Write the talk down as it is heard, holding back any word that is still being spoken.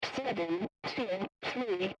7, 2,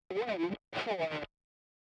 3, 1, 4.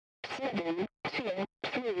 7, 2,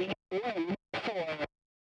 3, 1, 4.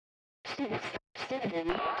 6, 7,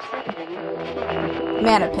 7, 5.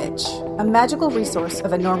 Mana Pitch, a magical resource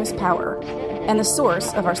of enormous power, and the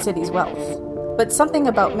source of our city's wealth. But something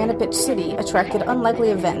about Mana Pitch City attracted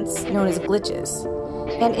unlikely events known as glitches,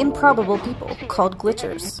 and improbable people called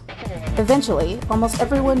glitchers. Eventually, almost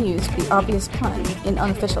everyone used the obvious pun in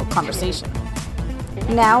unofficial conversation.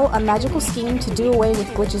 Now, a magical scheme to do away with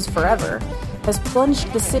glitches forever has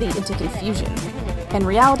plunged the city into confusion, and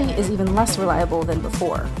reality is even less reliable than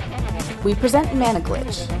before. We present Mana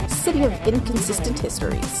Glitch, City of Inconsistent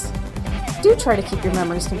Histories. Do try to keep your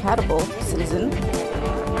memories compatible, citizen.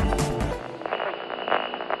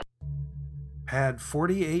 Pad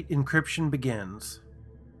 48 encryption begins.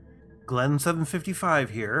 Glenn 755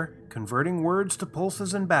 here, converting words to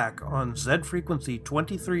pulses and back on Z frequency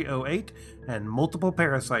 2308 and multiple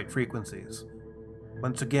parasite frequencies.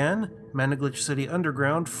 Once again, Mana Glitch City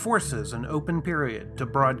Underground forces an open period to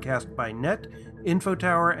broadcast by net, info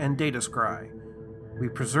tower, and data scry. We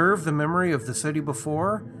preserve the memory of the city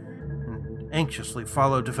before and anxiously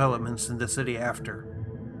follow developments in the city after.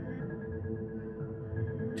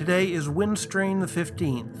 Today is Windstrain the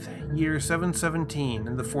 15th, year 717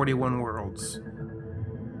 in the 41 worlds.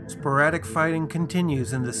 Sporadic fighting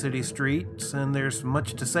continues in the city streets, and there's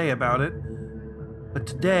much to say about it. But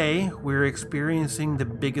today, we're experiencing the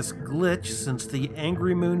biggest glitch since the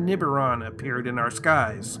angry moon Nibiron appeared in our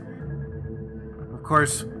skies. Of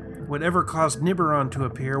course, whatever caused Nibiron to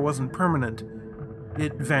appear wasn't permanent.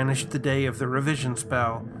 It vanished the day of the revision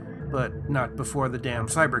spell, but not before the damn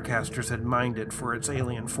cybercasters had mined it for its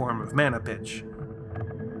alien form of Mana Pitch.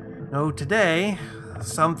 No, today,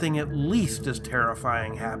 something at least as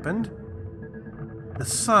terrifying happened. The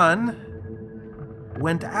sun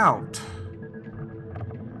went out.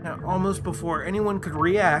 Now, almost before anyone could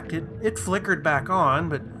react, it flickered back on,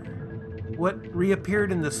 but what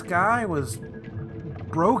reappeared in the sky was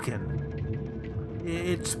broken.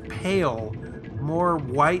 It's pale, more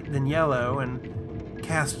white than yellow, and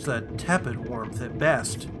casts a tepid warmth at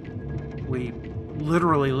best. We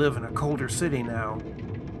literally live in a colder city now.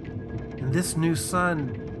 And this new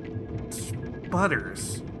sun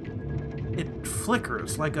sputters. It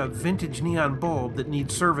flickers like a vintage neon bulb that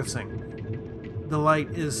needs servicing. The light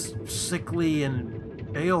is sickly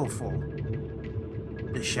and baleful.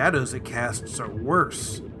 The shadows it casts are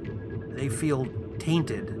worse. They feel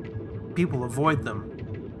tainted. People avoid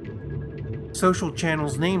them. Social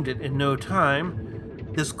channels named it in no time.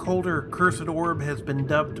 This colder, cursed orb has been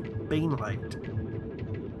dubbed Banelight.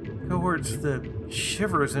 Cohorts, the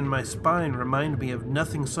shivers in my spine remind me of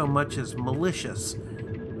nothing so much as Malicious,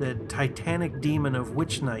 the titanic demon of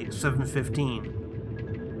Witch Night 715.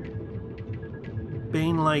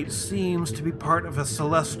 Banelight seems to be part of a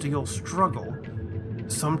celestial struggle.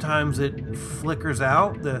 Sometimes it flickers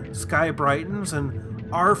out, the sky brightens, and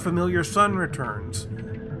our familiar sun returns,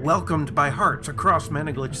 welcomed by hearts across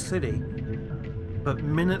Mana Glitch City. But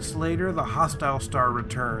minutes later, the hostile star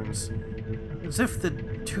returns, as if the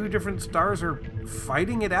two different stars are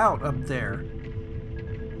fighting it out up there.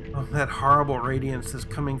 Oh, that horrible radiance is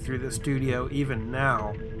coming through the studio even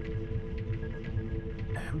now.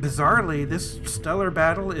 Bizarrely, this stellar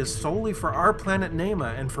battle is solely for our planet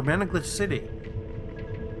Nema and for Mana Glitch City.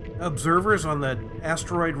 Observers on the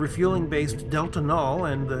asteroid refueling-based Delta Null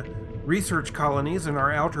and the research colonies in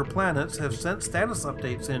our outer planets have sent status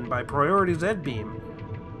updates in by Priority Z-beam.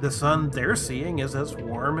 The sun they're seeing is as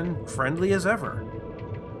warm and friendly as ever.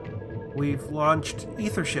 We've launched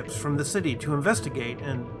ether ships from the city to investigate,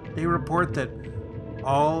 and they report that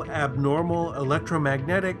all abnormal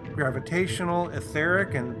electromagnetic, gravitational,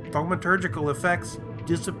 etheric, and thaumaturgical effects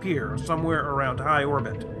disappear somewhere around high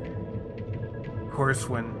orbit. Of course,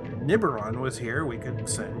 when Nibiron was here, we could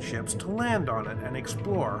send ships to land on it and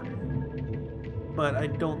explore. But I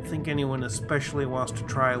don't think anyone especially wants to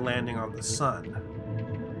try landing on the sun.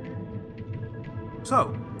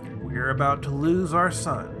 So, we're about to lose our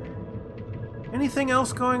sun. Anything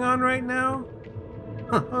else going on right now?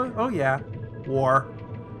 Oh yeah, war.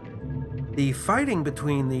 The fighting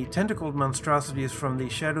between the tentacled monstrosities from the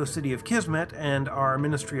Shadow City of Kismet and our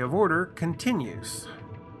Ministry of Order continues.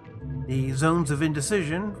 The zones of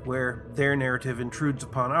indecision, where their narrative intrudes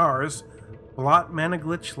upon ours, blot Mana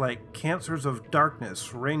Glitch like cancers of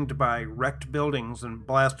darkness ringed by wrecked buildings and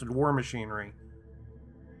blasted war machinery.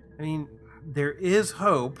 I mean, there is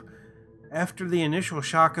hope. After the initial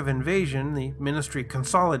shock of invasion, the Ministry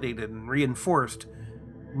consolidated and reinforced.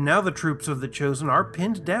 Now the troops of the Chosen are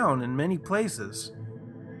pinned down in many places.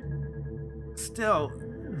 Still,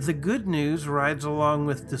 The good news rides along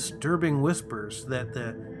with disturbing whispers that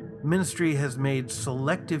the Ministry has made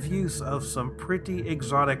selective use of some pretty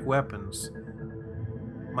exotic weapons.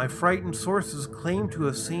 My frightened sources claim to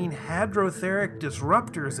have seen hadrotheric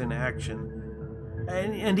disruptors in action,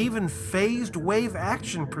 and even phased wave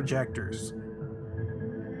action projectors.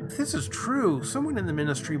 If this is true, someone in the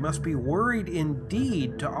Ministry must be worried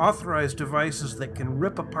indeed to authorize devices that can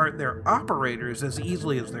rip apart their operators as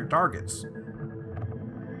easily as their targets.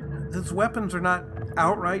 These weapons are not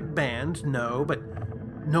outright banned, no, but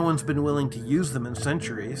no one's been willing to use them in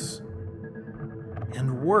centuries.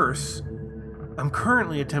 And worse, I'm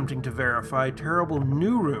currently attempting to verify terrible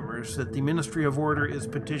new rumors that the Ministry of Order is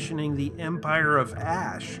petitioning the Empire of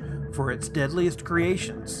Ash for its deadliest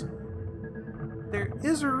creations. There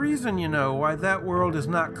is a reason, why that world is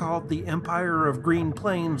not called the Empire of Green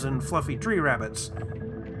Plains and Fluffy Tree Rabbits.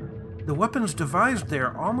 The weapons devised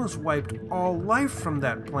there almost wiped all life from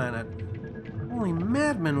that planet. Only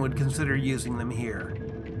madmen would consider using them here.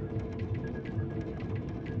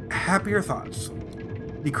 Happier thoughts.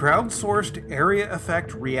 The crowdsourced area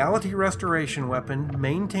effect reality restoration weapon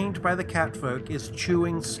maintained by the Catfolk is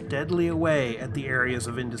chewing steadily away at the areas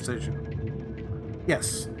of indecision.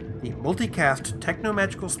 Yes, the multicast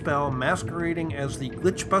technomagical spell masquerading as the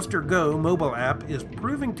Glitchbuster Go mobile app is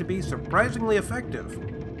proving to be surprisingly effective.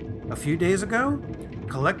 A few days ago,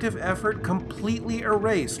 collective effort completely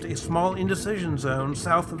erased a small indecision zone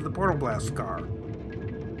south of the Portal Blast Scar.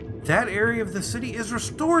 That area of the city is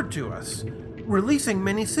restored to us, releasing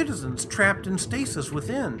many citizens trapped in stasis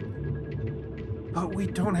within. But we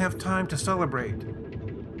don't have time to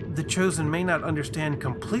celebrate. The Chosen may not understand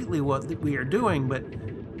completely what we are doing, but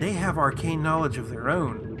they have arcane knowledge of their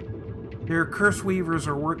own. Their Curse Weavers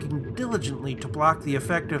are working diligently to block the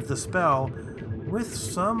effect of the spell, with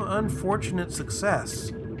some unfortunate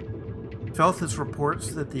success. Felthus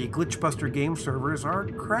reports that the Glitchbuster game servers are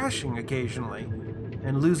crashing occasionally,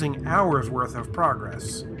 and losing hours worth of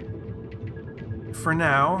progress. For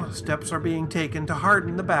now, steps are being taken to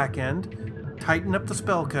harden the backend, tighten up the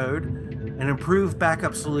spell code, and improve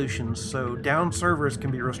backup solutions so down servers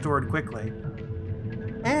can be restored quickly.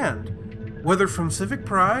 And, whether from civic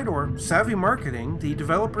pride or savvy marketing, the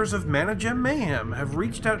developers of Mana Gem Mayhem have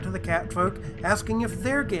reached out to the Catfolk asking if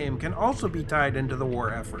their game can also be tied into the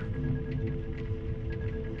war effort.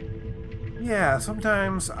 Yeah,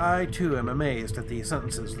 sometimes I too am amazed at the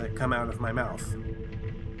sentences that come out of my mouth.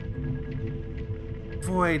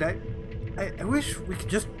 Void, I wish we could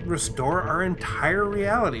just restore our entire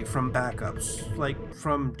reality from backups, like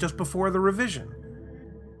from just before the revision.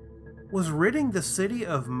 Was ridding the city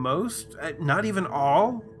of most, not even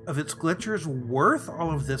all, of its glitchers worth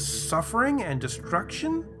all of this suffering and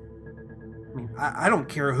destruction? I mean, I don't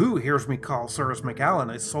care who hears me call Cirrus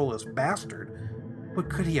McAllen a soulless bastard, but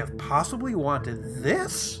could he have possibly wanted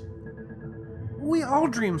this? We all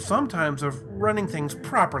dream sometimes of running things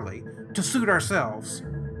properly, to suit ourselves.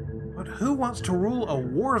 But who wants to rule a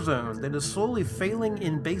war zone that is slowly failing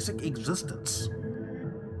in basic existence?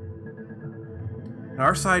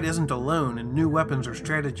 Our side isn't alone in new weapons or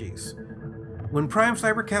strategies. When Prime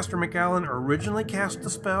Cybercaster McAllen originally cast the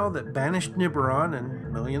spell that banished Nibiron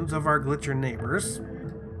and millions of our Glitcher neighbors,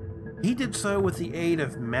 he did so with the aid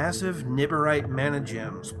of massive Niborite mana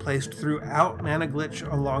gems placed throughout Mana Glitch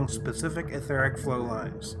along specific etheric flow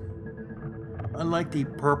lines. Unlike the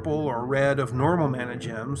purple or red of normal mana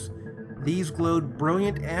gems, these glowed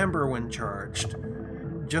brilliant amber when charged,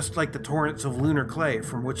 just like the torrents of lunar clay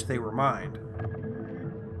from which they were mined.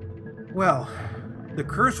 Well, the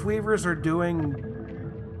Curse Weavers are doing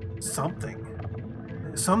something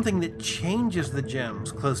that changes the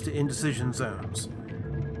gems close to indecision zones.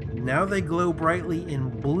 Now they glow brightly in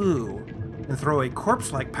blue and throw a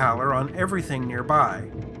corpse-like pallor on everything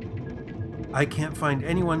nearby. I can't find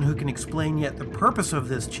anyone who can explain yet the purpose of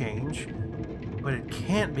this change, but it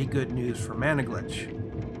can't be good news for Mana Glitch.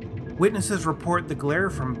 Witnesses report the glare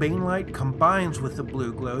from Banelight combines with the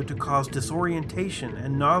blue glow to cause disorientation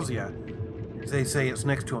and nausea. They say it's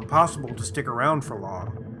next to impossible to stick around for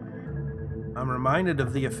long. I'm reminded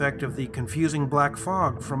of the effect of the confusing black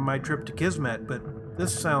fog from my trip to Kismet, but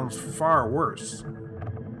this sounds far worse.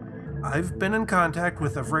 I've been in contact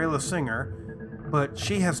with Avrela Singer, but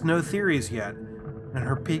she has no theories yet, and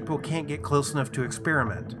her people can't get close enough to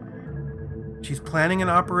experiment. She's planning an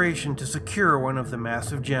operation to secure one of the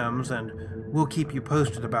massive gems, and we'll keep you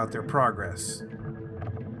posted about their progress.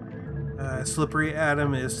 Slippery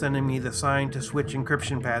Adam is sending me the sign to switch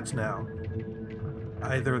encryption pads now.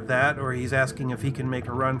 Either that, or he's asking if he can make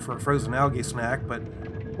a run for a frozen algae snack, but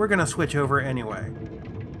we're gonna switch over anyway.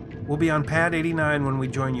 We'll be on pad 89 when we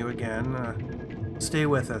join you again. Stay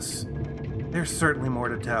with us. There's certainly more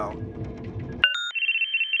to tell.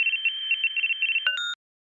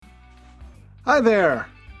 Hi there!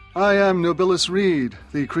 I am Nobilis Reed,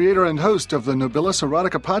 the creator and host of the Nobilis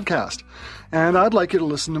Erotica podcast, and I'd like you to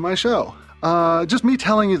listen to my show. Just me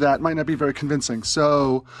telling you that might not be very convincing,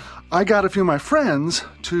 so I got a few of my friends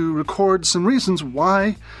to record some reasons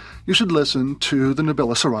why you should listen to the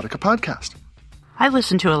Nobilis Erotica podcast. I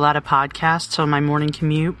listen to a lot of podcasts on my morning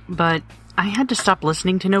commute, but I had to stop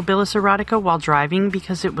listening to Nobilis Erotica while driving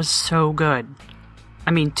because it was so good.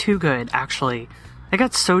 I mean, too good, actually. I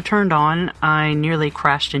got so turned on, I nearly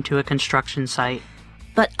crashed into a construction site.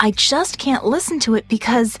 But I just can't listen to it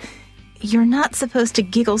because you're not supposed to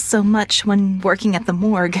giggle so much when working at the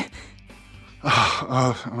morgue.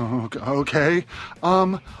 Okay.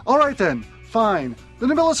 All right then. Fine. The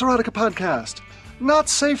Nobilis Erotica podcast. Not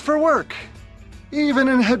safe for work. Even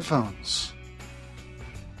in headphones.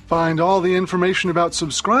 Find all the information about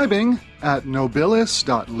subscribing at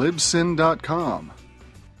nobilis.libsyn.com.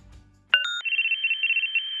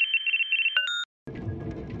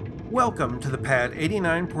 Welcome to the Pad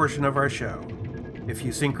 89 portion of our show. If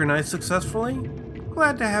you synchronize successfully,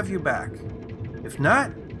 glad to have you back. If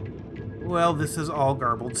not, well, this is all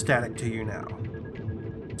garbled static to you now.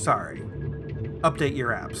 Sorry. Update your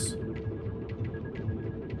apps.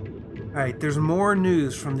 Alright, there's more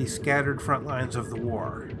news from the scattered front lines of the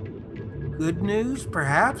war. Good news,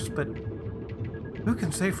 perhaps, but who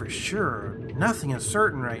can say for sure? Nothing is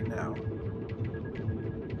certain right now.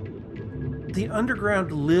 The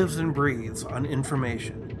underground lives and breathes on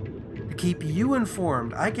information. To keep you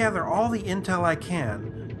informed, I gather all the intel I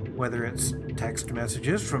can, whether it's text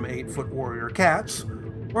messages from 8-foot warrior cats,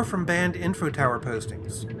 or from banned info tower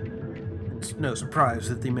postings. It's no surprise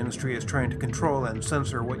that the Ministry is trying to control and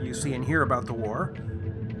censor what you see and hear about the war.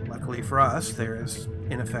 Luckily for us, they're as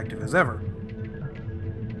ineffective as ever.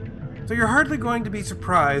 So you're hardly going to be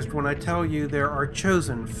surprised when I tell you there are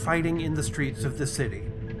Chosen fighting in the streets of the city.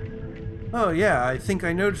 Oh yeah, I think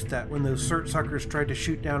I noticed that when those cert suckers tried to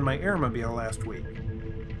shoot down my airmobile last week.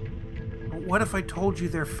 But what if I told you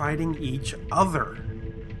they're fighting each other?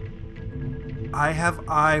 I have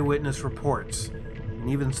eyewitness reports, and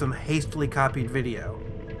even some hastily copied video.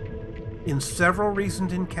 In several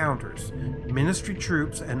recent encounters, Ministry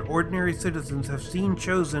troops and ordinary citizens have seen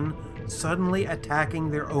Chosen suddenly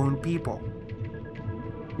attacking their own people.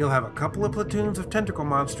 You'll have a couple of platoons of tentacle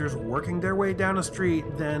monsters working their way down a street,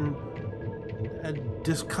 then a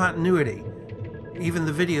discontinuity. Even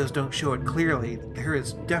the videos don't show it clearly. There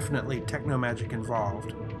is definitely technomagic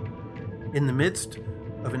involved. In the midst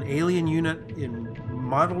of an alien unit in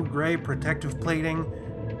mottled gray protective plating,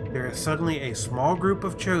 there is suddenly a small group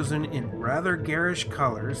of Chosen in rather garish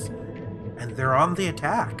colors, and they're on the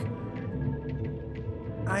attack.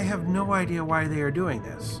 I have no idea why they are doing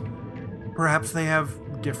this. Perhaps they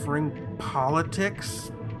have differing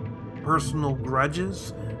politics, personal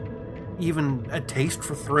grudges, even a taste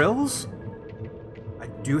for thrills? I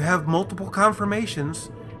do have multiple confirmations.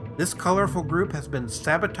 This colorful group has been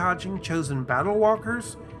sabotaging Chosen battle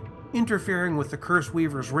walkers, interfering with the Curse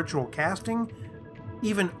Weaver's ritual casting,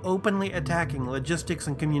 even openly attacking logistics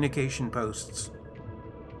and communication posts.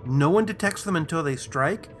 No one detects them until they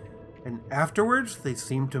strike, and afterwards they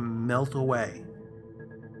seem to melt away.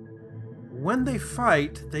 When they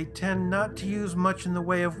fight, they tend not to use much in the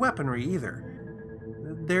way of weaponry either.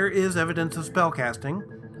 There is evidence of spellcasting,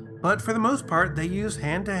 but for the most part they use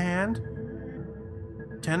hand-to-hand,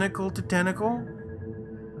 tentacle-to-tentacle,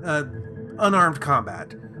 unarmed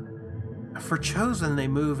combat. For Chosen, they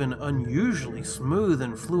move in unusually smooth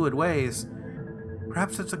and fluid ways.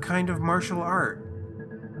 Perhaps it's a kind of martial art.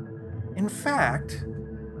 In fact,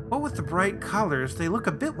 what with the bright colors, they look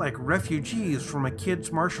a bit like refugees from a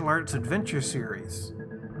kid's martial arts adventure series.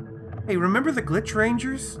 Hey, remember the Glitch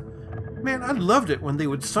Rangers? Man, I loved it when they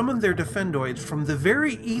would summon their Defendoids from the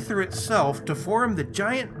very ether itself to form the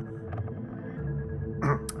giant...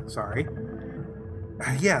 Sorry.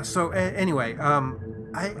 Yeah, so anyway,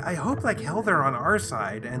 I hope like hell they're on our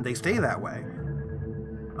side and they stay that way.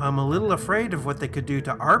 I'm a little afraid of what they could do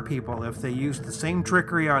to our people if they used the same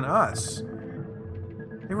trickery on us.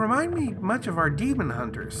 They remind me much of our demon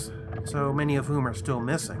hunters, so many of whom are still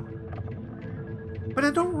missing. But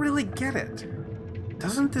I don't really get it.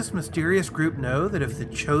 Doesn't this mysterious group know that if the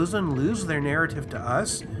Chosen lose their narrative to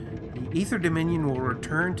us, the Ether Dominion will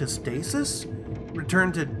return to stasis?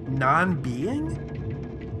 Return to non-being?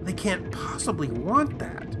 They can't possibly want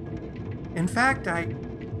that. In fact, hang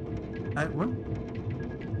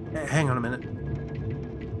on a minute.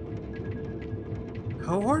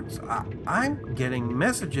 Cohorts? I'm getting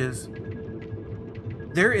messages.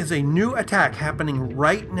 There is a new attack happening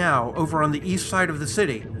right now over on the east side of the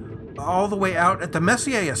city, all the way out at the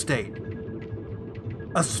Messier estate.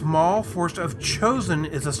 A small force of Chosen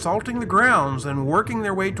is assaulting the grounds and working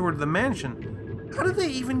their way toward the mansion. How did they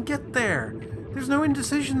even get there? There's no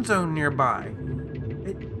indecision zone nearby.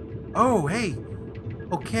 Oh, hey.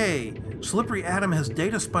 Okay, Slippery Adam has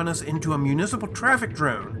data spun us into a municipal traffic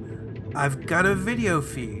drone. I've got a video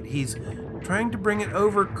feed. He's trying to bring it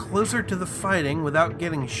over closer to the fighting without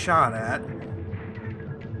getting shot at.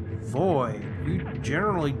 Void, you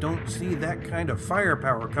generally don't see that kind of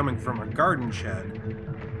firepower coming from a garden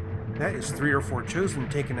shed. That is 3 or 4 Chosen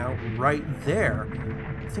taken out right there.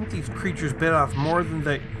 I think these creatures bit off more than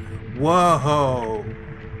they... Whoa!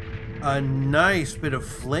 A nice bit of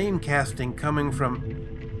flame casting coming from...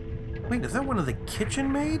 Wait, is that one of the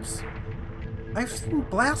kitchen maids? I've seen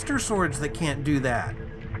blaster swords that can't do that.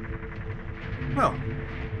 Well,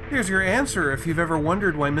 here's your answer if you've ever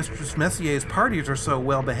wondered why Mistress Messier's parties are so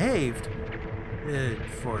well-behaved.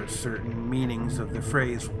 For certain meanings of the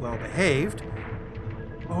phrase well-behaved.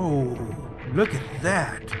 Oh, look at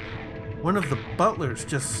that. One of the butlers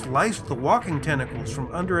just sliced the walking tentacles from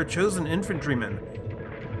under a Chosen infantryman.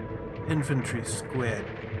 Infantry squid.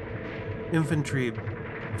 Infantry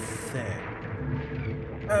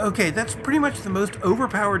thing. Okay, that's pretty much the most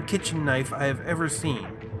overpowered kitchen knife I have ever seen.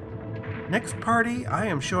 Next party, I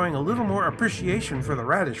am showing a little more appreciation for the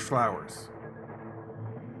radish flowers.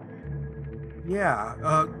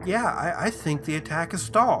 I think the attack is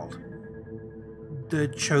stalled. The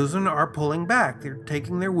Chosen are pulling back. They're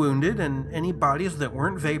taking their wounded and any bodies that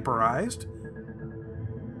weren't vaporized.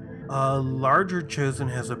 A larger Chosen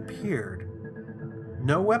has appeared.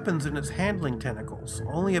 No weapons in its handling tentacles,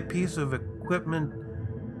 only a piece of equipment.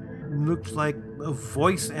 Looks like a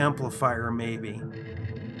voice amplifier, maybe.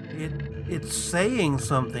 It's saying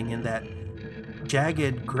something in that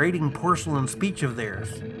jagged, grating porcelain speech of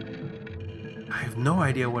theirs. I have no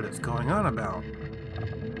idea what it's going on about.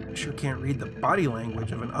 I sure can't read the body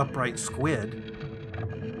language of an upright squid.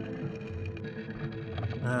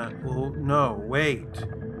 No, wait.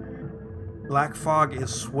 Black fog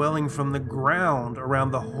is swelling from the ground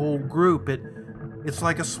around the whole group. It's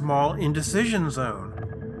like a small indecision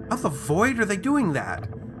zone. How the void are they doing that?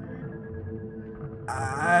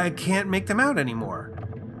 I can't make them out anymore.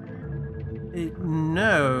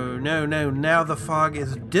 No. Now the fog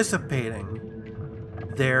is dissipating.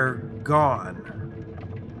 They're gone.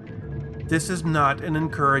 This is not an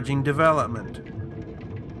encouraging development.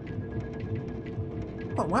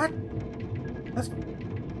 What?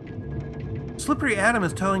 Slippery Adam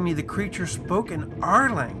is telling me the creature spoke in our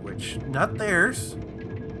language, not theirs.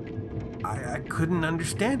 I couldn't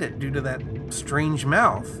understand it due to that strange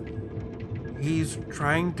mouth. He's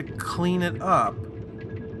trying to clean it up.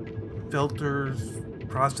 Filters,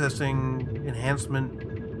 processing, enhancement.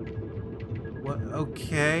 What?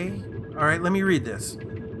 Okay. Alright, let me read this.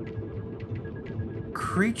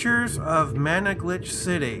 Creatures of Managlitch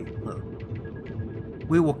City.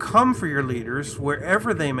 We will come for your leaders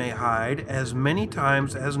wherever they may hide as many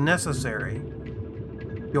times as necessary.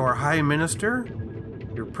 Your High Minister,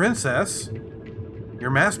 your Princess, your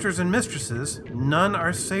masters and mistresses, none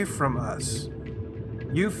are safe from us.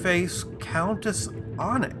 You face Countess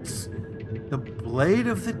Onyx, the Blade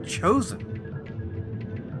of the Chosen.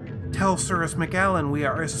 Tell Cirrus McAllen we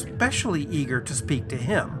are especially eager to speak to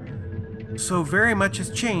him. So very much has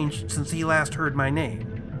changed since he last heard my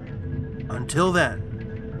name. Until then.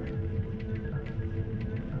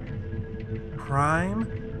 Prime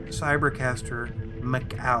Cybercaster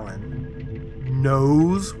McAllen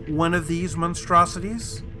knows one of these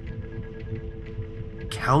monstrosities?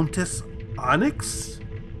 Countess Onyx?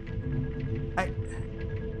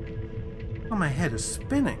 My head is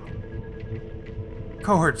spinning.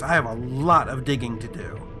 Cohorts, I have a lot of digging to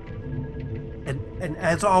do. And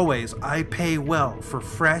as always, I pay well for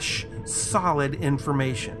fresh, solid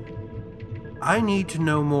information. I need to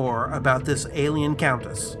know more about this alien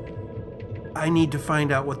countess. I need to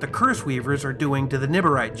find out what the Curse Weavers are doing to the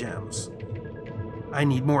Nibberite gems. I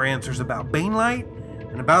need more answers about Banelight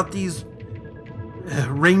and about these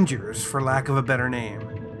Rangers, for lack of a better name.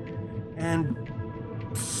 And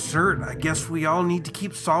Cert, I guess we all need to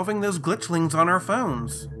keep solving those glitchlings on our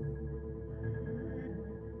phones.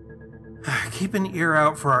 Keep an ear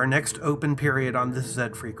out for our next open period on this Z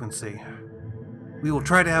frequency. We will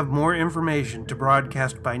try to have more information to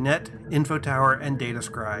broadcast by net, info tower, and data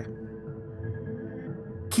scry.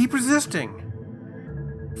 Keep resisting.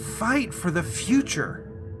 Fight for the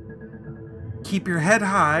future. Keep your head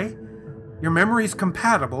high, your memories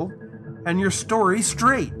compatible, and your story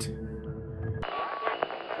straight.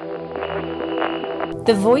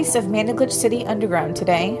 The voice of Mannaglitch City Underground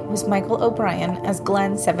today was Michael O'Brien as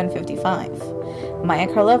Glenn 755. Maya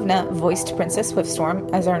Karlovna voiced Princess Swiftstorm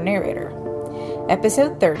as our narrator.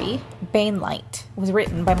 Episode 30, Banelight, was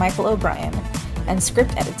written by Michael O'Brien and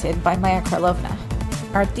script edited by Maya Karlovna.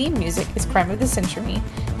 Our theme music is Crime of the Century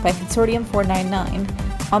by Consortium 499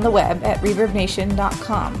 on the web at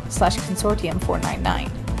reverbnation.com/Consortium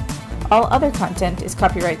 499. All other content is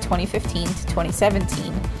copyright 2015 to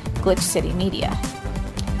 2017, Glitch City Media.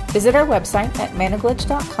 Visit our website at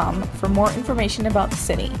managlitch.com for more information about the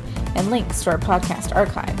city and links to our podcast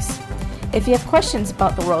archives. If you have questions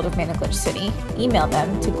about the world of Managlitch City, email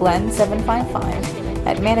them to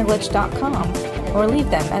glenn755@managlitch.com or leave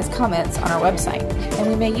them as comments on our website, and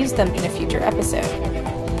we may use them in a future episode.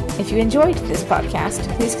 If you enjoyed this podcast,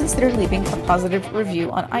 please consider leaving a positive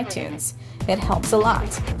review on iTunes. It helps a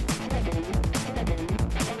lot.